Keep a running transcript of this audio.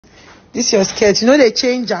This your skirt. You know they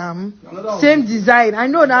change them. Same design. I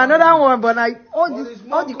know now another one, but all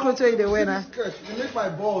the clothes they wear now. They make my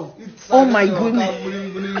balls. Oh my goodness.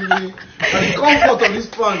 And the comfort of this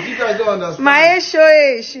pants, you guys don't understand. My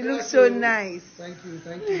show, she looks so nice. Thank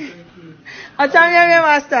you. Autonomy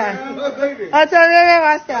master.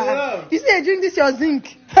 You say drink this your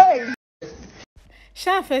zinc. Hey.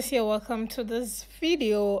 First here, welcome to this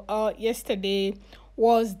video. Yesterday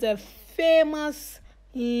was the famous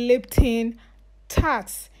Lipton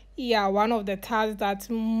tax. Yeah, one of the tasks that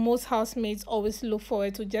most housemates always look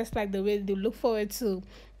forward to, just like the way they look forward to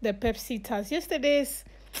the Pepsi tax. Yesterday's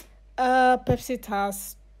Pepsi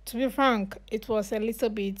tax, to be frank, it was a little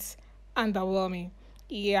bit underwhelming.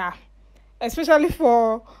 Yeah, especially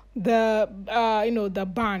for the the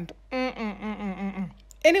band.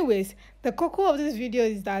 Anyways, the cocoa of this video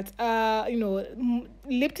is that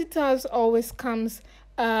Lipton tax always comes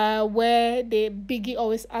where the Biggie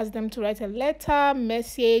always asks them to write a letter,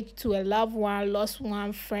 message to a loved one, lost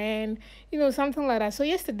one, friend, something like that. So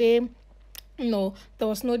yesterday, there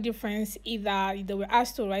was no difference either. They were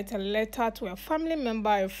asked to write a letter to a family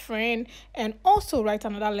member, a friend, and also write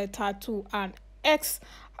another letter to an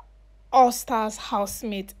All Stars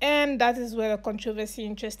housemate. And that is where the controversy,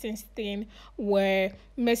 interesting thing, where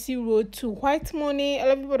Messi wrote to White Money.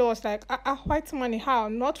 Everybody was like, White Money, how?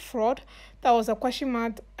 Not fraud? That was a question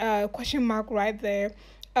mark right there.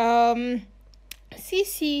 CeeC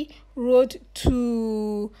wrote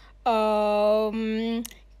to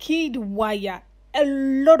Kiddwaya. A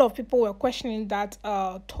lot of people were questioning that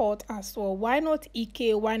thought as well. Why not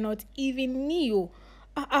EK? Why not even Neo?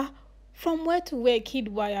 From where to where,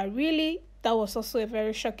 Kiddwaya? Really? That was also a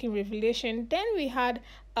very shocking revelation. Then we had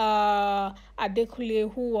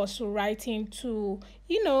Adekule, who was writing to,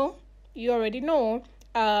 you already know,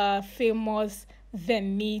 famous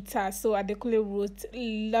Venita. So Adekule wrote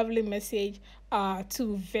a lovely message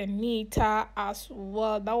to Venita as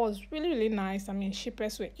well. That was really, really nice. I mean,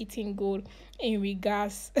 shippers were eating gold in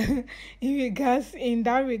regards in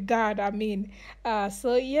that regard. I mean,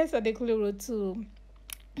 so yes, Adekule wrote to.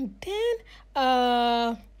 Then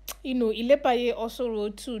ILebaye also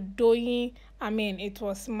wrote to Doyin. I mean, it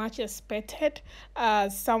was much expected.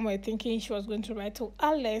 Some were thinking she was going to write to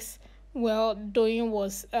Alex. Well, Doyin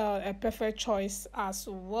was a perfect choice as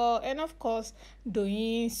well. And of course,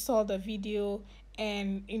 Doyin saw the video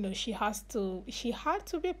and she had to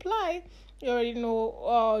reply. You already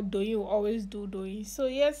know Doyin will always do Doyin. So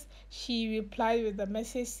yes, she replied with a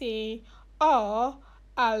message saying, "Oh,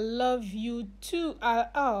 I love you too.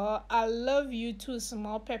 I love you too,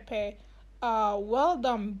 small pepper. Well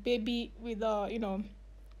done, baby," with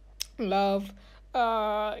love,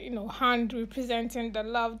 hand representing the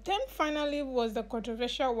love. Then finally was the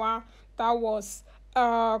controversial one that was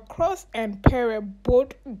Cross and Pere.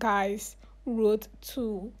 Both guys wrote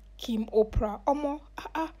to KimOprah.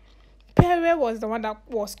 Pere was the one that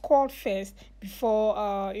was called first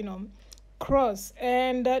before Cross,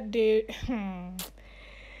 and they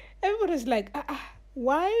everybody's like,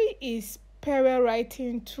 why is Pere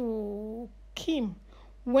writing to Kim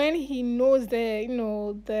when he knows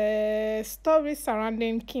the story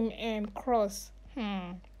surrounding Kim and Cross?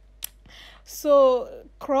 So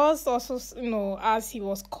Cross also, as he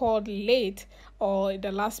was called late, or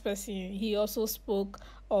the last person, he also spoke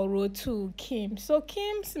or wrote to Kim. So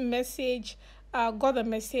Kim's message got the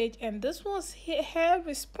message, and this was her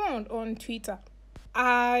response on Twitter.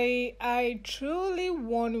 I truly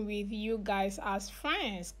won with you guys as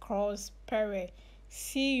friends, Cross, Pere.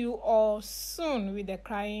 See you all soon, with the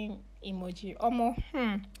crying emoji.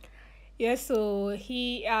 Yes, so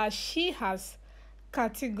she has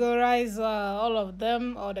categorized all of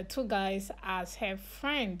them, or the two guys, as her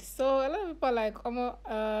friends. So a lot of people are like,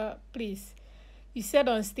 please, you said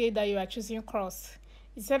on stage that you are choosing Cross.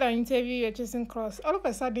 You said on interview you are choosing Cross. All of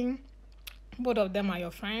a sudden, both of them are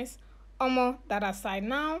your friends. That aside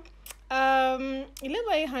now,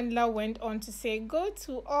 ILebaye handler went on to say, go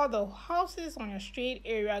to all the houses on your street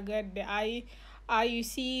area, get the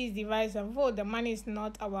IUC's device and vote. The money is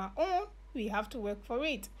not our own. We have to work for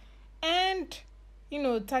it. And,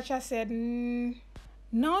 Tasha said,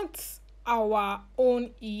 not our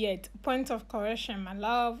own yet. Point of correction, my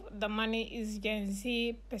love. The money is Gen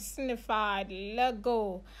Z personified. Let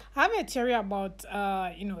go. I have a theory about,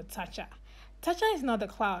 Tasha. Tasha is not the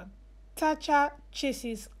cloud. Tasha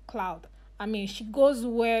chases cloud. I mean, she goes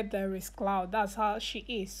where there is cloud. That's how she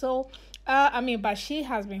is. So But she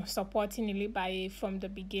has been supporting ILebaye from the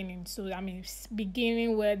beginning. So,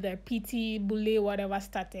 beginning where the PT, bully, whatever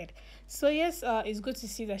started. So, yes, it's good to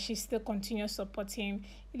see that she still continues supporting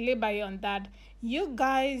ILebaye on that. You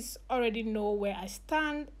guys already know where I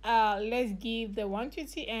stand. Let's give the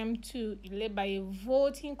 120M to ILebaye.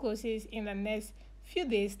 Voting closes in the next few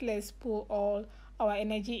days. Let's put all our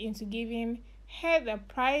energy into giving her the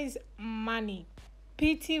prize money.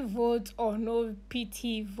 PT vote or no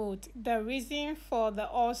PT vote, the reason for the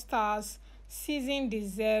All-Stars season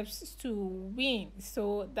deserves to win.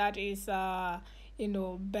 So that is Bella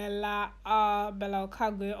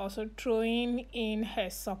Okagwe also throwing in her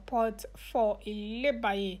support for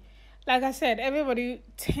ILebaye. Like I said, everybody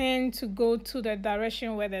tend to go to the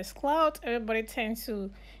direction where there's clout. Everybody tends to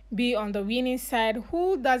be on the winning side.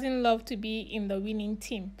 Who doesn't love to be in the winning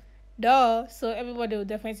team? Duh. So everybody will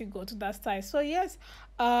definitely go to that side. So yes,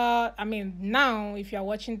 now if you're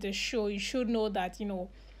watching the show, you should know that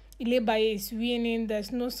ILebaye is winning.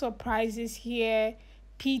 There's no surprises here.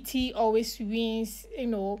 PT always wins.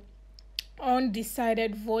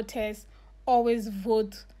 Undecided voters always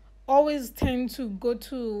vote, always tend to go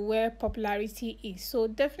to where popularity is. So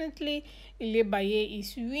definitely ILebaye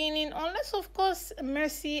is winning, unless of course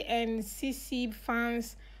Mercy and CeeC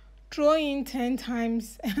fans throw in 10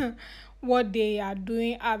 times what they are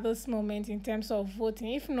doing at this moment in terms of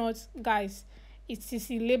voting. If not, guys, it's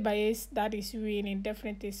ILebaye that is winning,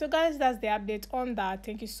 definitely. So guys, that's the update on that.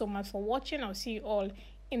 Thank you so much for watching. I'll see you all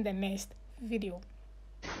in the next video.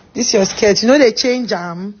 This your skirt, they change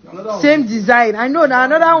same design. I know now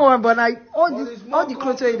another one, but all the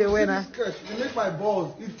clothes they wear now. You make my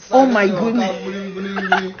balls. Oh my goodness.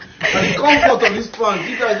 And the comfort of this pants,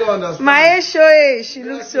 you guys don't understand. My show, she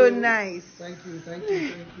looks so nice. Thank you.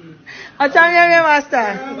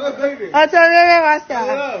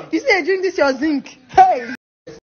 Master. You see, I drink this your zinc. Hey.